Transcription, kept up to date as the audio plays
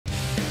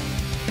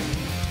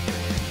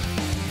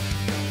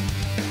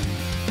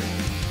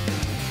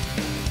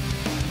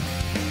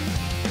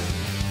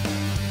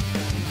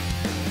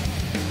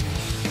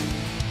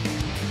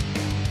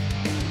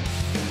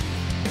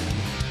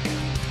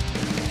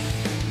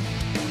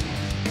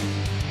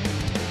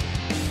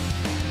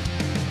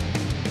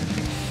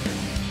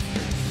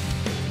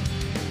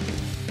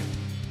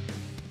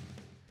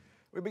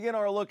begin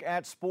our look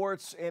at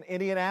sports in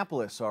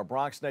Indianapolis. Our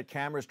Bronxnet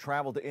cameras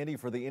traveled to Indy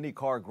for the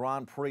IndyCar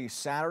Grand Prix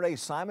Saturday.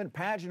 Simon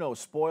Pagenaud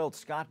spoiled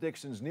Scott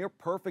Dixon's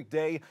near-perfect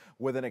day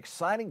with an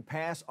exciting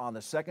pass on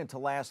the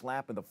second-to-last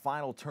lap in the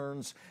final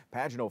turns.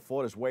 Pagenaud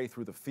fought his way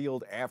through the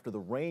field after the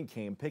rain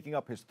came, picking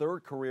up his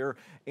third career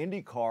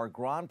IndyCar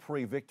Grand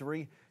Prix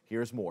victory.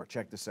 Here's more.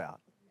 Check this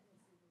out.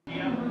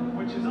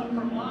 Which is up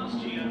from last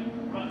year,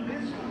 but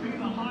this will be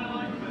the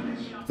highlight for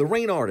this year. The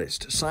rain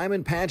artist,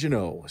 Simon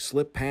Pagenaud,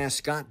 slipped past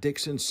Scott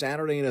Dixon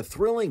Saturday in a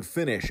thrilling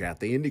finish at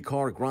the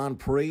IndyCar Grand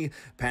Prix.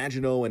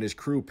 Pagenaud and his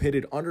crew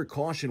pitted under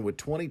caution with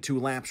 22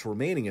 laps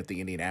remaining at the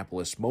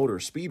Indianapolis Motor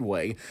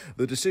Speedway.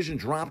 The decision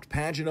dropped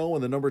Pagenaud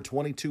and the number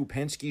 22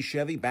 Penske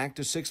Chevy back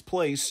to sixth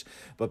place,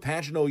 but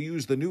Pagenaud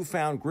used the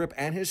newfound grip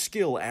and his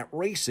skill at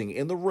racing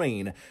in the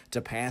rain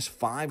to pass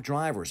 5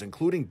 drivers,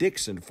 including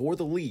Dixon, for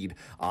the lead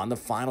on the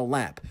final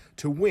lap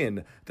to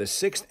win the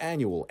 6th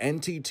annual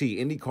NTT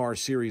IndyCar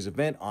Series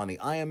event on the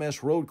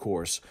IMS road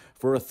course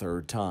for a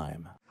third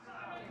time.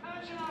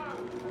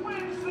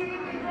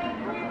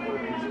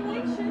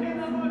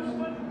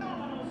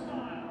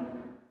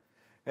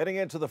 Heading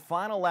into the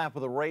final lap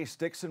of the race,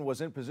 Dixon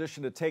was in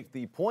position to take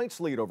the points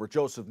lead over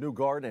Joseph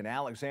Newgarden and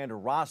Alexander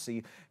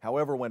Rossi.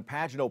 However, when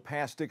Pagenaud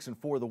passed Dixon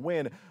for the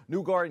win,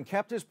 Newgarden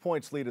kept his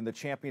points lead in the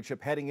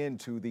championship heading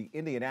into the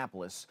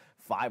Indianapolis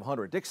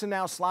 500. Dixon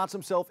now slots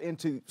himself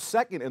into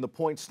second in the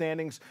point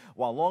standings,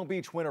 while Long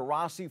Beach winner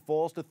Rossi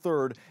falls to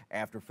third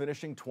after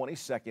finishing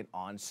 22nd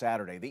on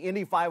Saturday. The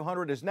Indy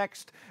 500 is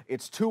next.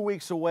 It's 2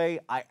 weeks away.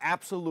 I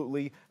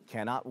absolutely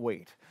cannot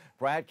wait.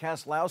 Brad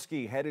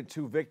Keselowski headed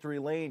to victory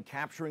lane,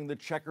 capturing the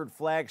checkered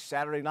flag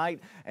Saturday night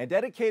and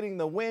dedicating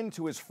the win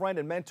to his friend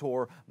and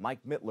mentor,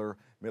 Mike Mittler.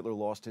 Mittler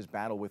lost his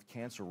battle with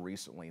cancer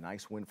recently.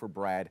 Nice win for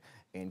Brad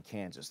in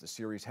Kansas. The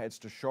series heads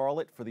to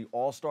Charlotte for the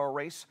All-Star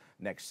race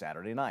next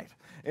Saturday night.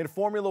 In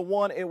Formula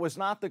One, it was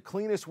not the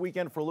cleanest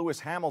weekend for Lewis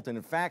Hamilton.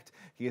 In fact,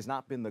 he has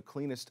not been the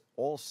cleanest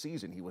all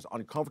season. He was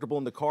uncomfortable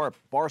in the car at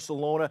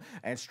Barcelona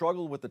and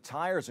struggled with the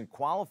tires in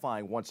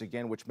qualifying once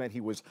again, which meant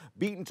he was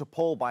beaten to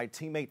pole by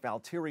teammate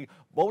Valtteri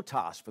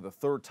Bottas for the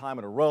third time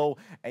in a row.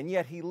 And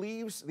yet he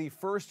leaves the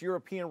first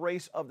European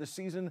race of the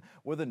season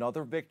with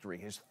another victory,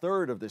 his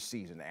third of the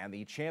season, and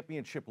the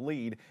championship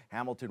lead.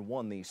 Hamilton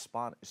won the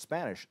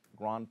Spanish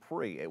Grand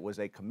Prix. It was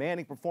a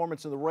commanding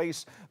performance in the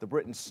race, the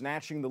Briton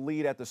snatching the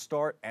lead at the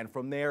start, and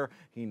from there,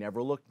 he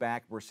never looked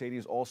back.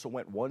 Mercedes also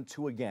went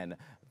 1-2 again.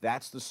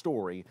 That's the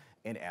story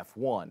in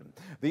F1.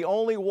 The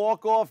only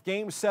walk-off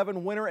Game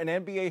 7 winner in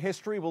NBA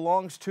history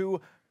belongs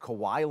to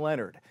Kawhi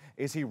Leonard.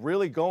 Is he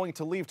really going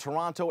to leave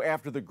Toronto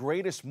after the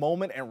greatest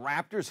moment in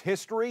Raptors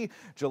history?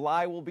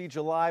 July will be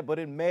July, but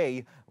in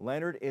May,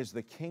 Leonard is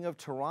the king of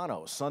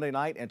Toronto. Sunday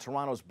night and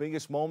Toronto's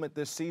biggest moment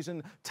this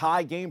season,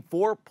 tie game,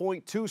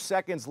 4.2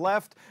 seconds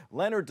left.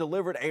 Leonard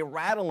delivered a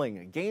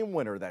rattling game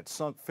winner that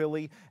sunk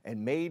Philly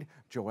and made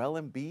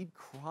Joel Embiid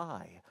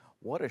cry.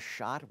 What a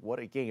shot, what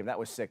a game. That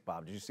was sick,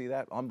 Bob. Did you see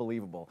that?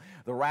 Unbelievable.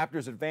 The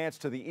Raptors advance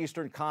to the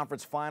Eastern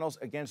Conference Finals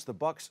against the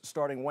Bucks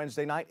starting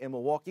Wednesday night in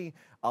Milwaukee.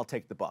 I'll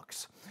take the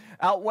Bucks.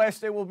 Out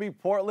west, it will be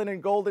Portland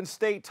and Golden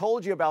State.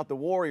 Told you about the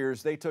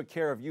Warriors. They took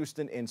care of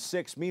Houston in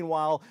 6.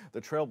 Meanwhile,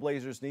 the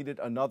Trailblazers needed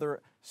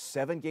another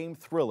 7-game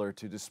thriller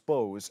to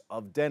dispose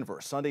of Denver.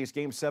 Sunday's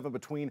Game 7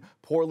 between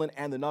Portland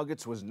and the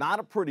Nuggets was not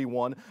a pretty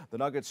one. The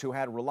Nuggets, who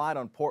had relied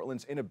on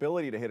Portland's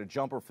inability to hit a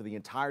jumper for the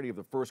entirety of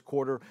the first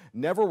quarter,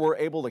 never were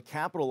able to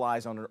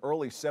capitalize on an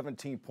early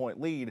 17-point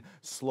lead.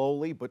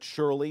 Slowly but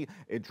surely,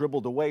 it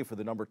dribbled away for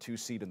the number 2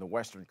 seed in the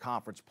Western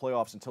Conference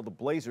playoffs until the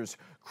Blazers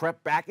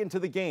crept back into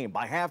the game.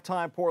 By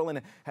halftime,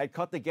 Portland had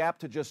cut the gap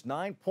to just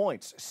 9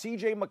 points.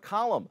 C.J.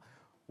 McCollum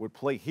would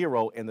play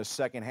hero in the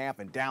second half,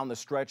 and down the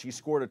stretch, he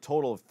scored a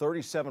total of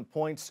 37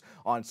 points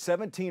on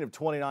 17 of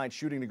 29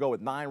 shooting to go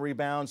with 9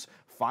 rebounds.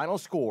 Final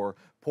score,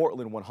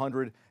 Portland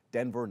 100,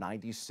 Denver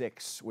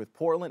 96, with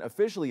Portland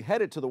officially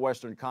headed to the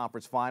Western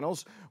Conference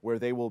Finals, where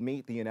they will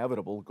meet the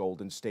inevitable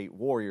Golden State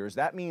Warriors.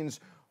 That means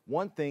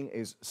one thing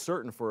is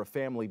certain for a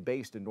family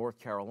based in North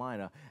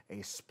Carolina: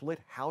 a split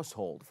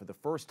household. For the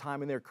first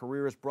time in their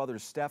careers,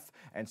 brothers Steph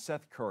and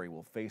Seth Curry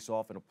will face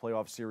off in a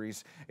playoff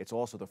series. It's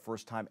also the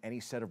first time any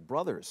set of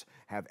brothers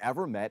have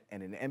ever met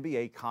in an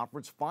NBA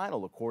conference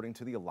final, according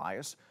to the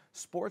Elias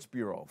Sports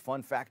Bureau.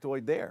 Fun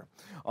factoid there.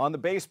 On the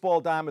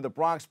baseball diamond, the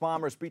Bronx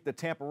Bombers beat the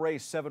Tampa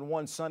Rays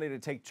 7-1 Sunday to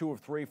take 2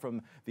 of 3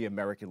 from the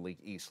American League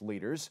East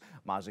leaders.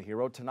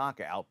 Masahiro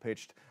Tanaka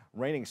outpitched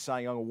reigning Cy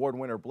Young Award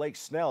winner Blake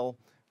Snell.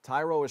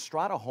 Thairo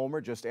Estrada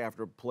homer just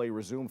after play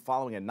resumed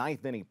following a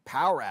 9th-inning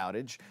power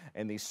outage,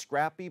 and the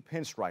scrappy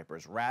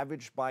Pinstripers,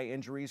 ravaged by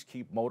injuries,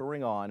 keep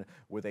motoring on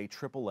with a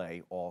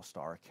AAA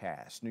All-Star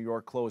cast. New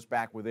York closed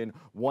back within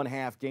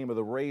 1/2 game of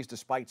the Rays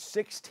despite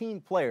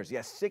 16 players,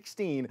 yes,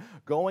 16,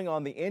 going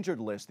on the injured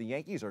list. The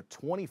Yankees are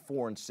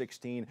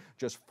 24-16,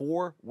 just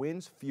 4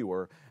 wins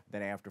fewer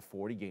than after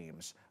 40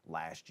 games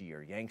last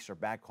year. Yanks are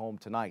back home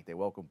tonight. They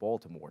welcome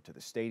Baltimore to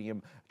the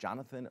stadium.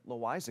 Jonathan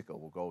Loizaga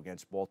will go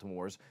against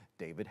Baltimore's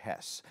David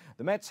Hess.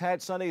 The Mets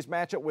had Sunday's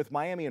matchup with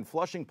Miami and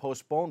Flushing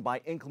postponed by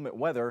inclement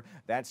weather.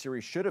 That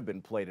series should have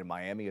been played in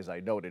Miami, as I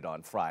noted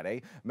on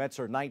Friday. Mets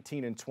are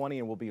 19-20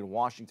 and will be in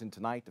Washington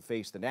tonight to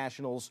face the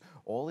Nationals.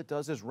 All it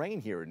does is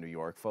rain here in New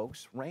York,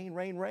 folks. Rain,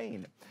 rain,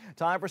 rain.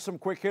 Time for some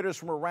quick hitters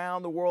from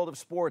around the world of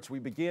sports. We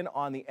begin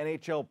on the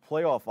NHL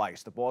playoff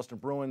ice. The Boston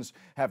Bruins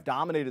have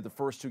dominated the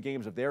first two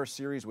games of their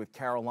series with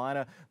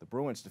Carolina. The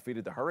Bruins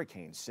defeated the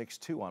Hurricanes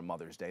 6-2 on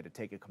Mother's Day to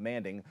take a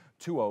commanding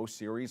 2-0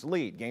 series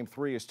lead. Game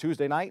 3 is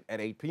Tuesday night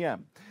at 8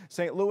 p.m.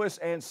 St. Louis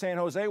and San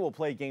Jose will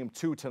play Game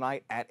 2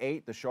 tonight at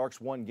 8. The Sharks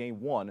won Game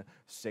 1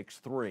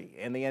 6-3.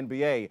 In the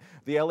NBA,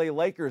 the LA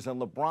Lakers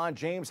and LeBron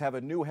James have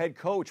a new head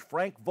coach.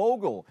 Frank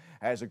Vogel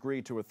has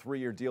agreed to a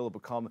 3-year deal to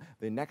become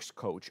the next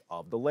coach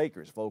of the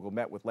Lakers. Vogel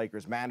met with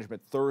Lakers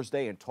management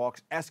Thursday, and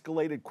talks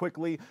escalated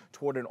quickly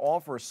toward an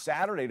offer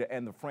Saturday to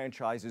end the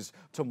franchise's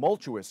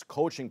tumultuous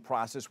coaching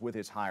process with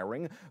his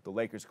hiring. The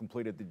Lakers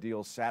completed the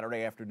deal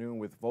Saturday afternoon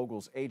with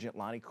Vogel's agent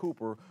Lonnie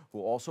Cooper, who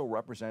also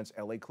represents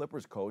LA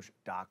Clippers coach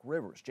Doc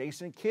Rivers.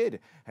 Jason Kidd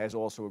has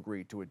also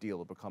agreed to a deal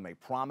to become a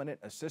prominent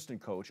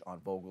assistant coach on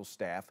Vogel's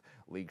staff,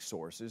 league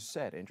sources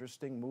said.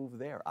 Interesting move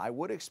there. I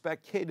would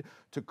expect Kidd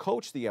to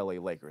coach the LA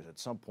Lakers at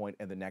some point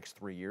in the next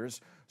 3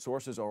 years.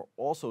 Sources are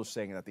also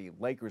saying that the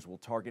Lakers will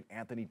target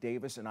Anthony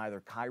Davis and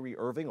either Kyrie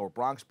Irving or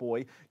Bronx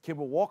boy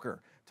Kemba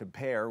Walker to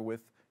pair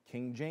with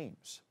King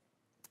James.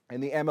 In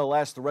the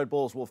MLS, the Red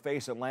Bulls will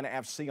face Atlanta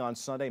FC on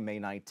Sunday, May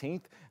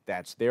 19th.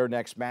 That's their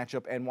next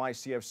matchup.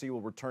 NYCFC will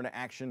return to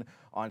action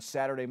on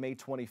Saturday, May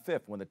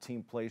 25th, when the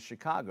team plays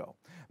Chicago.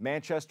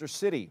 Manchester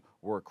City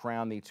were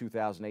crowned the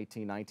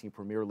 2018-19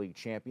 Premier League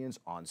champions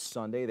on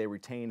Sunday. They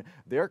retain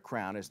their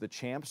crown as the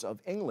champs of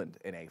England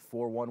in a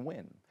 4-1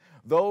 win.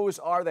 Those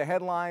are the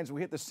headlines.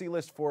 We hit the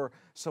C-list for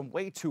some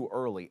way too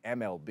early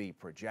MLB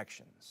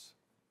projections.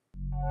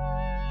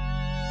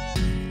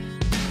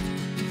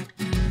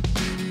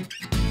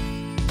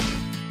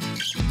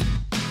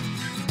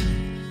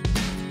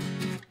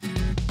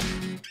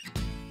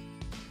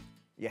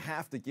 You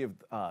have to give,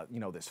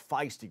 this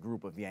feisty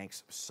group of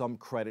Yanks some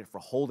credit for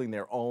holding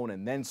their own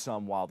and then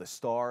some while the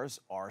Stars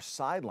are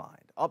sidelined.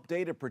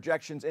 Updated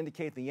projections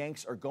indicate the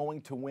Yanks are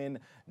going to win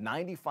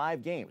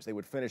 95 games. They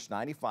would finish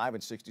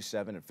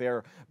 95-67 and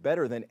fare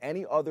better than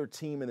any other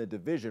team in the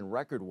division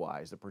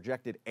record-wise. The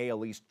projected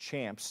AL East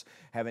champs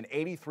have an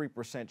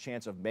 83%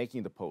 chance of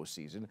making the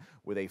postseason,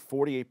 with a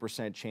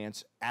 48%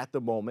 chance at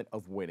the moment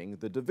of winning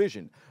the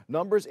division.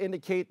 Numbers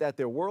indicate that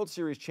their World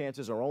Series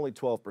chances are only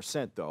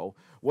 12%, though.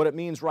 What it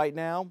means right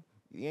now,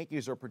 the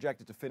Yankees are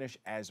projected to finish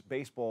as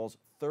baseball's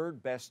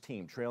third-best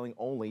team, trailing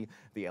only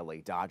the LA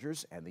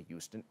Dodgers and the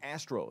Houston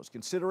Astros.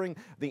 Considering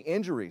the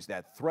injuries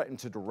that threaten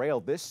to derail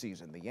this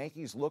season, the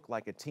Yankees look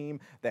like a team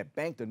that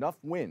banked enough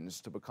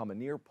wins to become a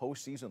near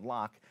postseason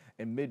lock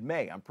in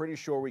mid-May. I'm pretty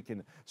sure we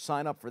can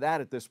sign up for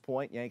that at this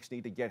point. Yanks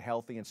need to get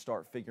healthy and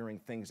start figuring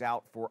things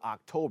out for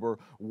October,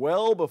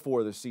 well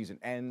before the season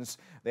ends.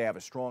 They have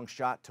a strong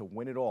shot to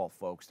win it all,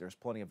 folks. There's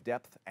plenty of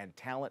depth and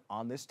talent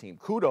on this team.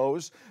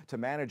 Kudos to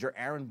manager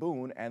Aaron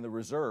Boone and the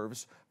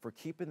reserves for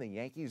keeping the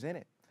Yankees in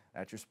it.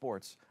 That's your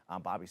sports.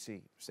 I'm Bobby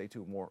C. Stay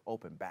tuned. More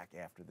Open back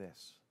after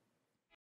this.